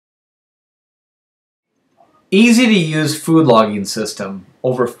Easy to use food logging system.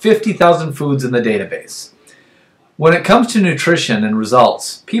 Over 50,000 foods in the database. When it comes to nutrition and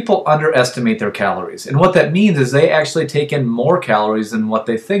results, people underestimate their calories. And what that means is they actually take in more calories than what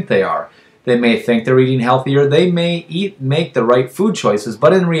they think they are. They may think they're eating healthier, they may make the right food choices,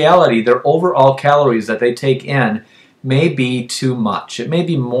 but in reality, their overall calories that they take in may be too much. It may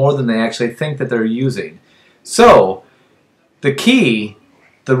be more than they actually think that they're using. So, the key,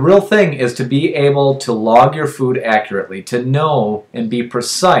 the real thing, is to be able to log your food accurately, to know and be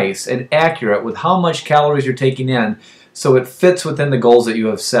precise and accurate with how much calories you're taking in so it fits within the goals that you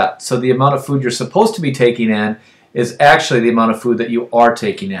have set. So the amount of food you're supposed to be taking in is actually the amount of food that you are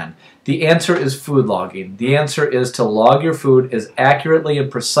taking in. The answer is food logging. The answer is to log your food as accurately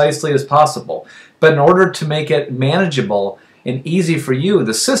and precisely as possible. But in order to make it manageable and easy for you,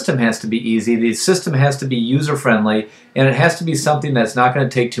 the system has to be easy, the system has to be user-friendly, and it has to be something that's not going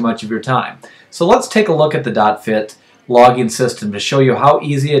to take too much of your time. So let's take a look at the .fit logging system to show you how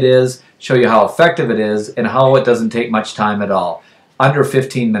easy it is, show you how effective it is, and how it doesn't take much time at all. Under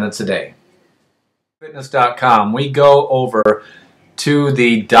 15 minutes a day. Fitness.com, we go over to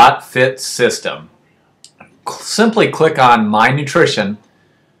the .fit system. Simply click on My Nutrition,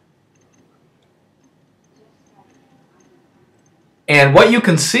 and what you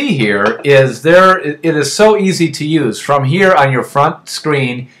can see here is it is so easy to use. From here on your front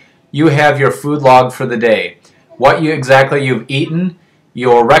screen, you have your food log for the day. What exactly you've eaten,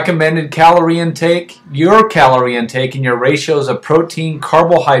 your recommended calorie intake, your calorie intake, and your ratios of protein,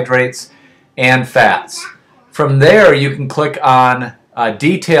 carbohydrates, and fats. From there, you can click on a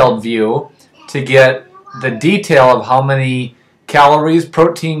detailed view to get the detail of how many calories,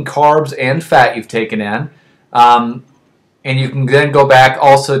 protein, carbs, and fat you've taken in. And you can then go back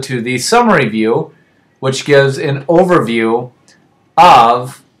also to the summary view, which gives an overview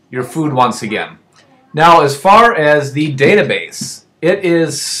of your food once again. Now, as far as the database, it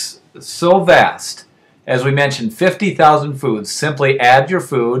is so vast. As we mentioned, 50,000 foods. Simply add your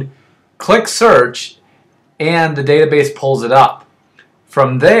food, click search, and the database pulls it up.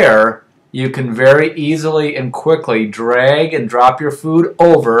 From there, you can very easily and quickly drag and drop your food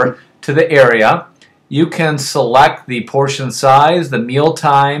over to the area. You can select the portion size, the meal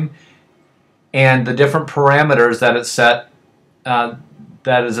time, and the different parameters that it's set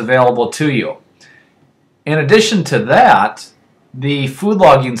that is available to you. In addition to that, the food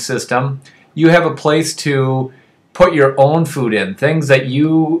logging system, you have a place to put your own food in, things that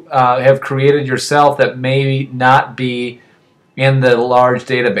you have created yourself that may not be in the large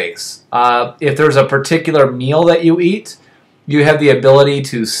database. If there's a particular meal that you eat, you have the ability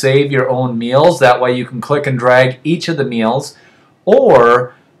to save your own meals. That way you can click and drag each of the meals,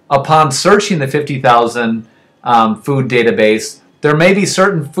 or upon searching the 50,000 food database, there may be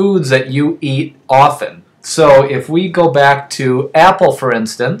certain foods that you eat often. So if we go back to apple, for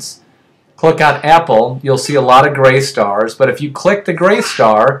instance, click on apple, you'll see a lot of gray stars, but if you click the gray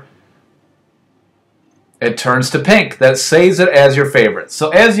star, it turns to pink. That saves it as your favorite. So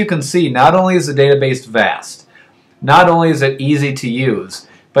as you can see, not only is the database vast, not only is it easy to use,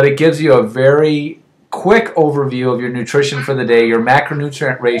 but it gives you a very quick overview of your nutrition for the day, your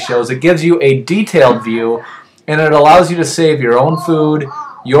macronutrient ratios. It gives you a detailed view, and it allows you to save your own food,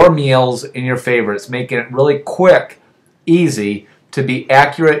 your meals, and your favorites, making it really quick, easy to be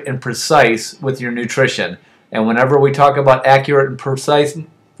accurate and precise with your nutrition. And whenever we talk about accurate and precise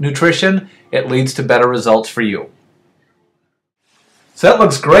nutrition, it leads to better results for you. So that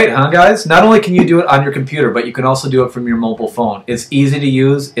looks great, huh, guys? Not only can you do it on your computer, but you can also do it from your mobile phone. It's easy to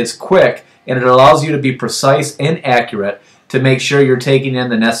use, it's quick, and it allows you to be precise and accurate to make sure you're taking in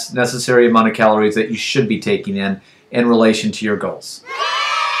the necessary amount of calories that you should be taking in relation to your goals.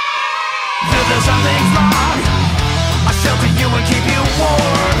 There's something wrong. I'll shelter you and keep you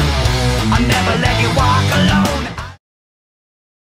warm. I'll never let you walk.